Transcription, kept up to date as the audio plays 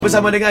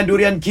Bersama dengan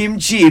Durian,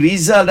 Kimchi,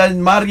 Rizal dan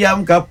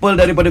Mariam, couple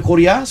daripada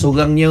Korea.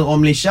 Seorangnya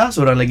orang Malaysia,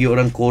 seorang lagi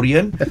orang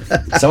Korean.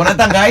 Selamat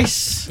datang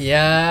guys.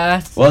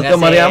 Ya,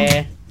 welcome Mariam.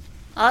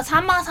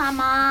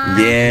 Sama-sama.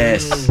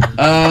 Yes.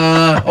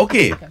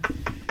 Okay.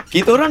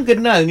 Kita orang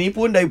kenal ni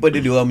pun daripada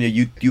diorang punya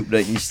YouTube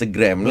dan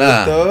Instagram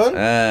lah. Betul.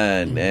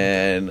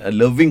 And a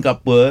loving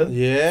couple.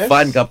 Yes.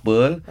 Fun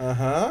couple.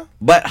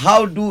 But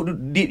how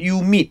did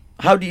you meet?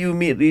 How did you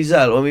meet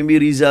Rizal? Or maybe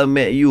Rizal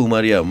met you,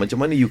 Mariam? Macam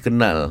mana you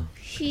kenal?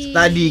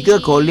 Study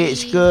ke,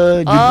 college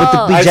ke, jumpa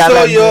tepi I jalan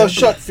saw your ke?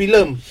 short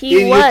film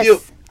He in was.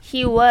 YouTube.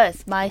 He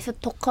was my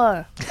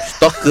stalker.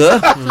 Stalker?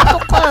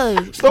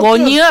 Stalker.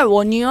 1 year.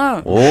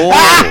 Oh.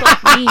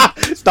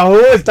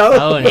 Setahun.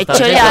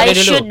 Actually, I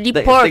should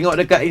report. Tengok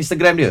dekat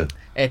Instagram dia.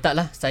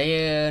 Taklah,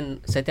 saya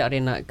setiap hari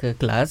nak ke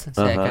kelas.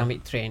 Saya akan ambil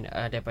train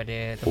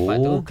daripada tempat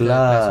tu ke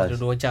kelas. kelas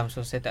 2 jam.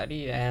 So setiap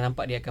hari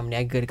nampak dia akan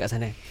berniaga dekat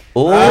sana.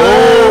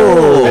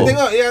 Saya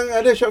tengok yang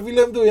ada short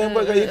film tu yang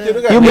buat kat YouTube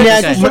tu kan. You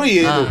berniaga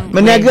story tu.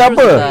 Berniaga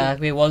apa?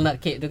 Walnut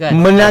cake tu kan.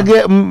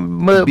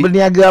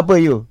 Berniaga apa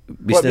you?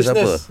 Bisnes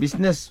apa?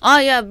 Business. Oh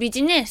yeah,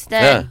 business.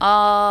 Then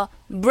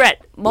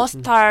bread,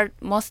 mustard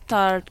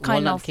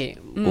kind Walnut of cake.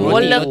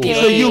 walnut Roti.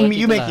 cake. So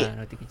you make it?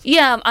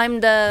 Yeah,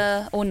 I'm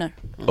the owner.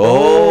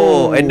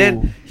 Oh, and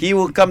then he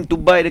will come to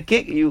buy the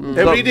cake. You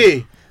Every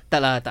day.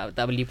 Taklah, tak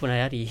beli pun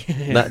hari-hari.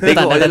 Nak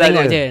tengok tak je lah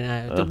tengok dia.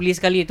 je. Tu beli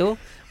sekali tu.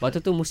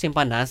 Waktu tu musim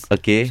panas.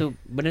 Okay. So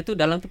benda tu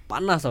dalam tu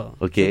panas tau.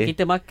 Okay. So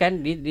kita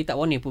makan dia tak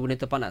warning pun benda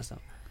tu panas tau.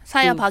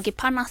 Saya pagi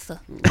panas.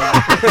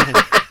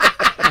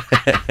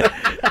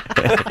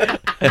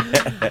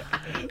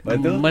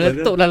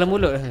 Meletup dalam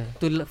mulut.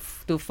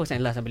 Tu first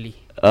and last saya beli.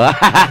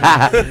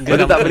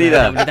 Betul tak beli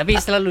dah? Tapi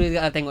selalu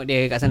tengok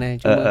dia kat sana.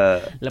 Cuma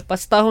lepas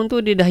tahun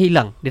tu dia dah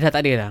hilang. Dia dah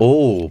tak ada dah.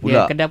 Oh,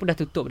 pula. Kedai pun dah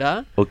tutup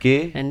dah.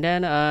 Okay. And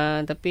then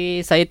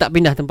tapi saya tak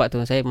pindah tempat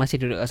tu. Saya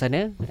masih duduk kat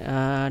sana.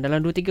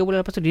 Dalam 2-3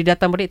 bulan lepas tu dia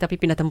datang balik tapi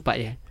pindah tempat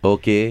je.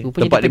 Okay.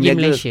 Rupanya Tempat dia pergi berniaga.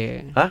 Malaysia.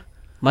 Ha?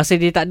 Masa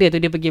dia tak ada tu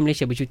dia pergi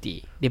Malaysia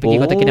bercuti. Dia pergi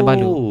Kota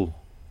Kinabalu.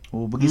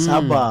 Oh, pergi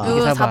Sabah.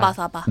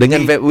 Sabah.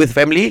 Dengan with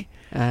family?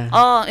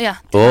 Oh yeah.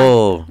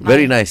 Oh,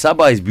 very nice.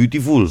 Sabah is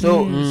beautiful.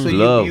 So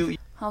Love. you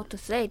How to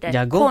say that?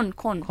 Jagung.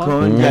 Corn.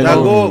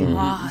 Jagung.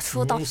 Wah,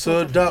 sedap.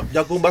 Sedap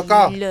jagung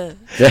bakar. Gila.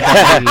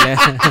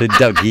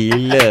 Sedap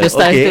gila. Terus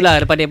start Okay. itulah.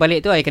 Lepas dia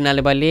balik tu I kenal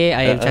dia balik.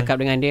 I cakap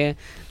dengan dia.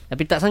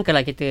 Tapi tak sangka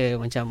lah kita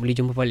macam boleh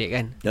jumpa balik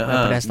kan.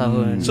 Pada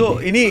setahun.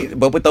 So ini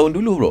berapa tahun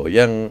dulu bro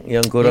yang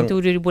korang? Itu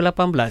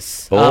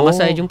 2018. Oh.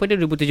 Masa I jumpa dia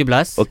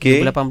 2017.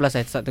 Okay.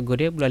 2018 I start tegur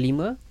dia bulan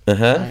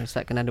 5.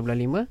 Start kenal dia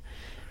bulan 5.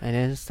 And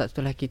then start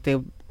tu lah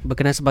kita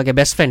berkenal sebagai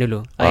best friend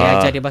dulu.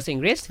 I ajar dia bahasa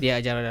Inggeris, dia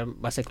ajar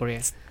bahasa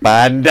Korea.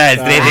 Pandai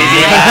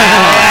strategi.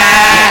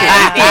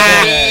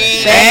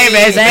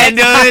 Best friend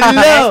dulu.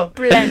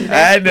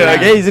 Aduh,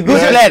 okay, it's a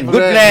good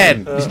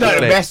plan. it's not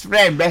a best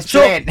friend,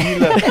 So, friend.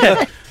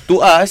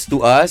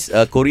 To us,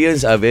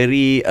 Koreans are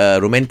very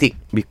romantic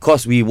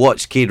because we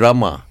watch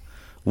K-drama.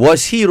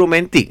 Was he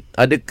romantic?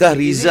 Adakah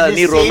Rizal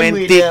ni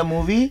romantic? With the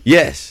movie?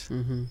 Yes.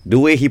 The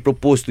way he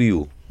proposed to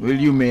you. Will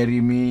you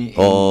marry me?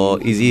 Or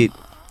is it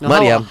No,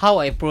 Mariam?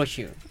 how I approach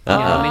you? In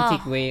a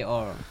romantic way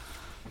or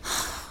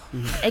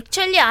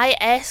Actually, I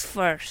asked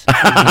first.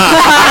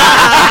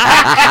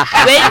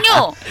 when you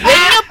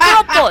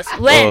propose,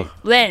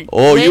 when?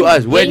 Oh, you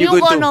ask, when you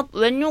going to-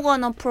 when you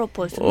gonna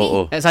propose to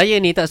me? Saya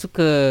ni tak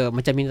suka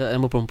macam minta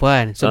nombor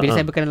perempuan. So bila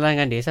saya berkenalan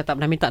dengan dia, saya tak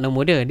pernah minta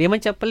nombor dia. Dia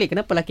macam pelik,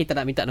 kenapa lelaki tak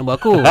nak minta nombor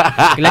aku?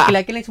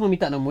 Lelaki-lelaki lain semua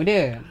minta nombor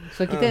dia.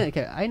 So kita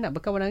I nak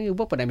berkawan dengan you,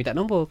 berapa nak minta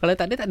nombor? Kalau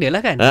tak ada, tak adalah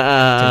kan.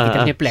 So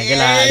kita punya plan je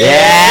lah.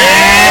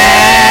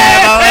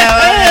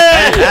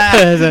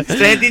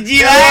 Strategi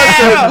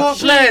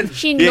Good plan.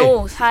 She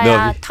knows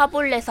saya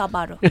타블레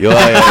사바로.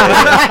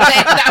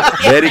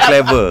 Very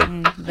clever.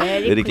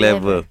 Very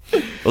clever.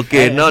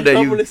 Okay, now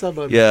that you boleh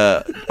sabar.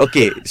 Yeah.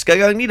 Okay,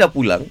 sekarang ni dah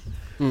pulang.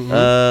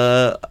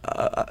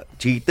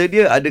 Cerita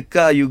dia,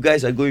 adakah you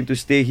guys are going to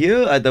stay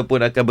here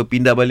ataupun akan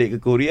berpindah balik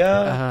ke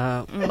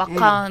Korea?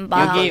 막한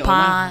여기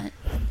반.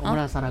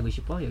 얼마나 살아가고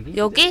싶어 여기?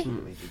 여기?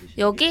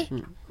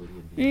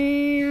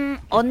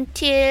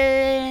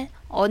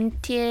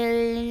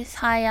 until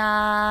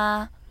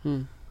saya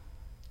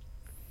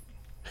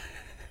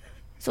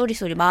sorry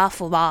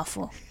마프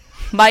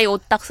my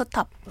오딱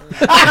stop.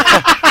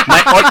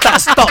 My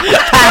otak stop.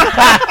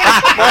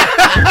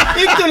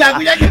 Itu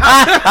lagunya.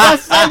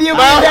 Asal dia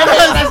berniaga.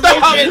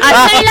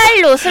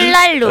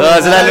 슬랄로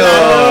Selalu.